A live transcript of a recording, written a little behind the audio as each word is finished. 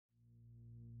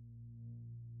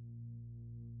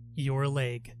Your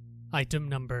leg. Item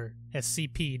number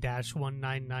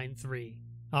SCP-1993.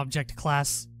 Object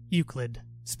Class Euclid.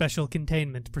 Special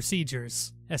Containment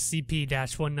Procedures.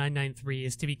 SCP-1993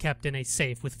 is to be kept in a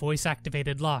safe with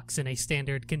voice-activated locks in a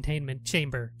standard containment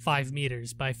chamber 5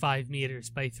 meters by 5 meters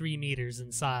by 3 meters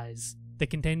in size. The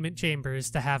containment chamber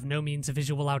is to have no means of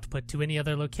visual output to any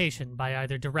other location by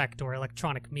either direct or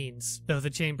electronic means, though the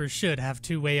chamber should have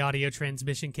two-way audio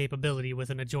transmission capability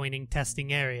with an adjoining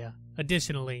testing area.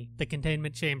 Additionally, the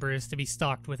containment chamber is to be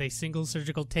stocked with a single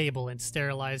surgical table and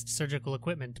sterilized surgical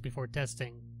equipment before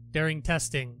testing. During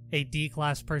testing, a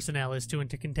D-Class personnel is to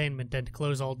enter containment and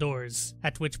close all doors,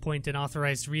 at which point an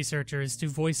authorized researcher is to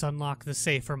voice unlock the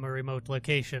safe from a remote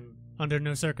location. Under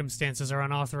no circumstances are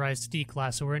unauthorized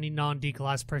D-Class or any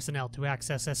non-D-Class personnel to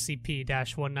access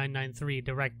SCP-1993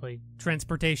 directly.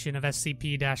 Transportation of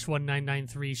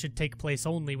SCP-1993 should take place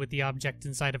only with the object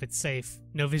inside of its safe.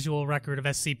 No visual record of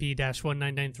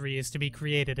SCP-1993 is to be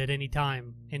created at any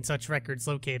time, and such records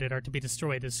located are to be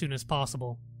destroyed as soon as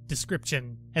possible.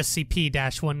 Description: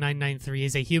 SCP-1993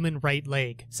 is a human right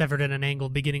leg, severed at an angle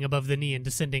beginning above the knee and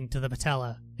descending to the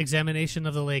patella. Examination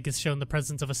of the leg has shown the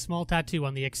presence of a small tattoo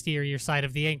on the exterior side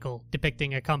of the ankle,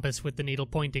 depicting a compass with the needle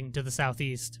pointing to the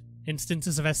southeast.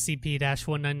 Instances of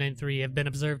SCP-1993 have been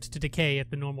observed to decay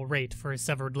at the normal rate for a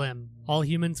severed limb. All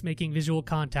humans making visual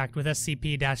contact with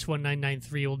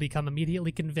SCP-1993 will become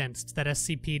immediately convinced that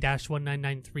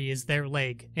SCP-1993 is their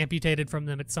leg, amputated from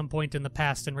them at some point in the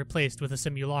past and replaced with a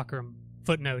simulacrum.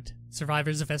 Footnote: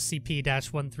 survivors of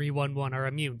SCP-1311 are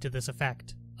immune to this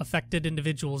effect. Affected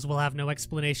individuals will have no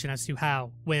explanation as to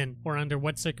how, when, or under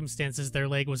what circumstances their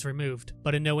leg was removed,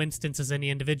 but in no instance has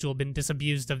any individual been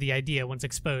disabused of the idea once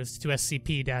exposed to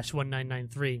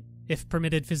SCP-1993. If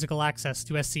permitted physical access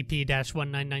to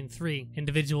SCP-1993,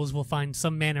 individuals will find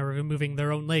some manner of removing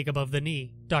their own leg above the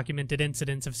knee. Documented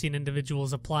incidents have seen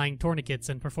individuals applying tourniquets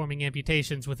and performing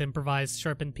amputations with improvised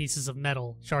sharpened pieces of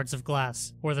metal, shards of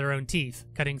glass, or their own teeth,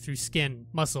 cutting through skin,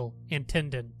 muscle, and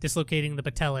tendon, dislocating the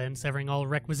patella and severing all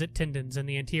requisite tendons in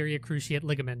the anterior cruciate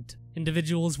ligament.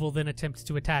 Individuals will then attempt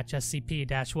to attach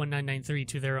SCP-1993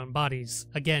 to their own bodies,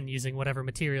 again using whatever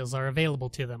materials are available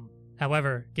to them.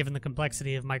 However, given the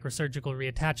complexity of microsurgical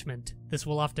reattachment, this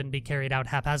will often be carried out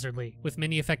haphazardly, with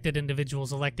many affected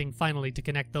individuals electing finally to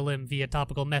connect the limb via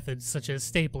topical methods such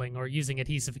as stapling or using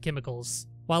adhesive chemicals.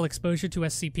 While exposure to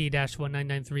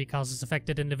SCP-1993 causes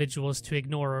affected individuals to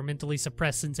ignore or mentally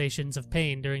suppress sensations of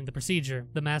pain during the procedure,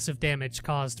 the massive damage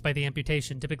caused by the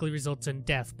amputation typically results in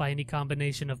death by any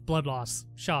combination of blood loss,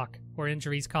 shock, or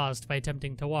injuries caused by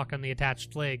attempting to walk on the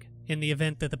attached leg. In the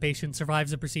event that the patient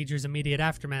survives the procedure's immediate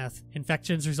aftermath,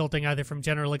 infections resulting either from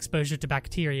general exposure to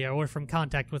bacteria or from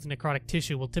contact with necrotic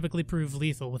tissue will typically prove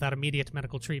lethal without immediate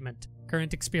medical treatment.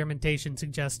 Current experimentation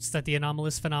suggests that the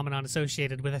anomalous phenomenon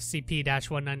associated with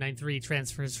SCP-1993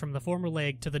 transfers from the former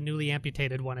leg to the newly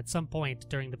amputated one at some point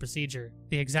during the procedure.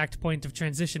 The exact point of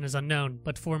transition is unknown,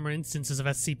 but former instances of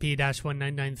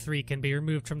SCP-1993 can be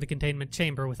removed from the containment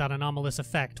chamber without anomalous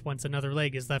effect once another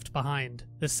leg is left behind.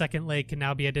 This second leg can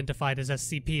now be identified as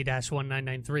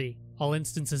SCP-1993. All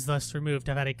instances thus removed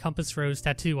have had a compass rose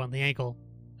tattoo on the ankle.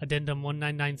 Addendum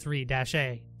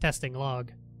 1993-A. Testing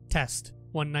Log. Test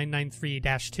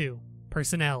 1993-2.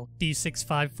 Personnel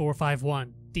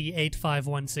D65451,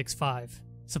 D85165.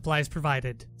 Supplies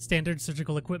provided: standard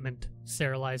surgical equipment,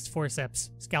 sterilized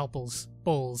forceps, scalpels,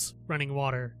 bowls, running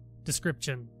water.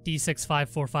 Description: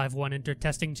 D65451 entered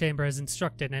testing chamber as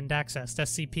instructed and accessed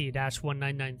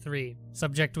SCP-1993.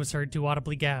 Subject was heard to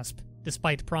audibly gasp.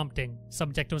 Despite prompting,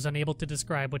 subject was unable to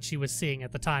describe what she was seeing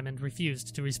at the time and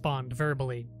refused to respond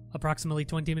verbally. Approximately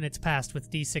 20 minutes passed with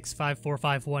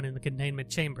D65451 in the containment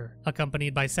chamber,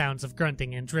 accompanied by sounds of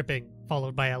grunting and dripping,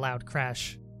 followed by a loud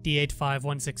crash.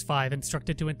 D85165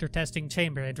 instructed to enter testing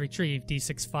chamber and retrieve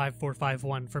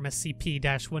D65451 from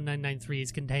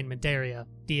SCP-1993's containment area.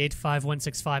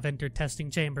 D85165 entered testing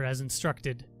chamber as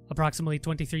instructed. Approximately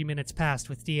 23 minutes passed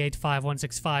with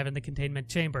D85165 in the containment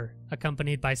chamber,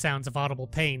 accompanied by sounds of audible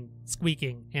pain,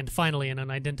 squeaking, and finally an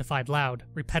unidentified loud,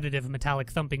 repetitive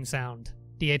metallic thumping sound.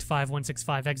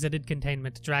 D85165 exited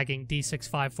containment dragging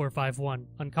D65451,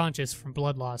 unconscious from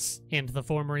blood loss, and the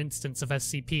former instance of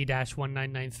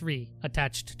SCP-1993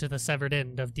 attached to the severed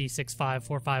end of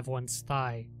D65451's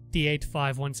thigh.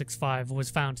 D85165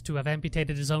 was found to have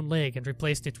amputated his own leg and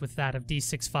replaced it with that of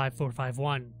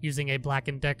D65451, using a Black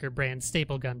 & Decker brand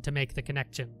staple gun to make the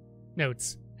connection.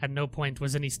 Notes: at no point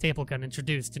was any staple gun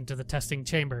introduced into the testing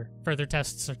chamber. Further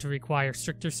tests are to require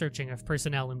stricter searching of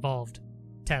personnel involved.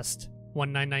 Test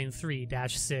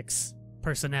 1993-6.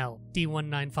 Personnel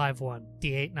D1951,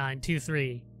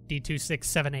 D8923,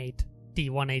 D2678,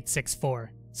 D1864.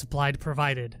 Supplied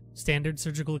provided. Standard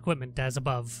surgical equipment as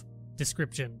above.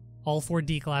 Description: all 4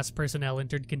 D-Class personnel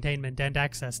entered containment and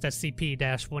accessed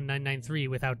SCP-1993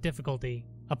 without difficulty.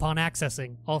 Upon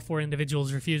accessing, all 4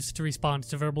 individuals refused to respond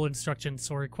to verbal instructions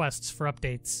or requests for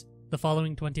updates. The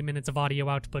following 20 minutes of audio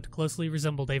output closely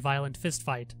resembled a violent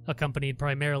fistfight, accompanied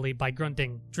primarily by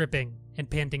grunting, dripping, and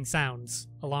panting sounds,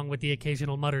 along with the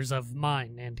occasional mutters of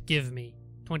 "mine" and "give me."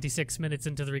 26 minutes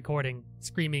into the recording,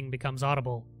 screaming becomes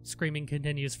audible. Screaming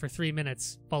continues for 3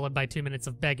 minutes, followed by 2 minutes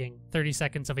of begging, 30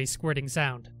 seconds of a squirting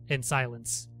sound, and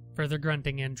silence. Further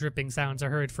grunting and dripping sounds are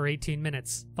heard for 18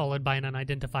 minutes, followed by an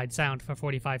unidentified sound for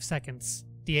 45 seconds.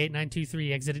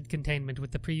 D-8923 exited containment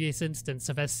with the previous instance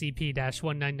of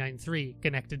SCP-1993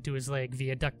 connected to his leg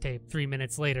via duct tape 3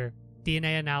 minutes later.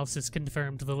 DNA analysis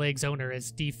confirmed the leg's owner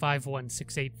as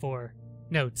D51684.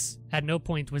 Notes: at no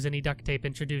point was any duct tape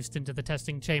introduced into the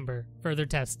testing chamber. Further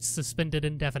tests suspended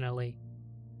indefinitely.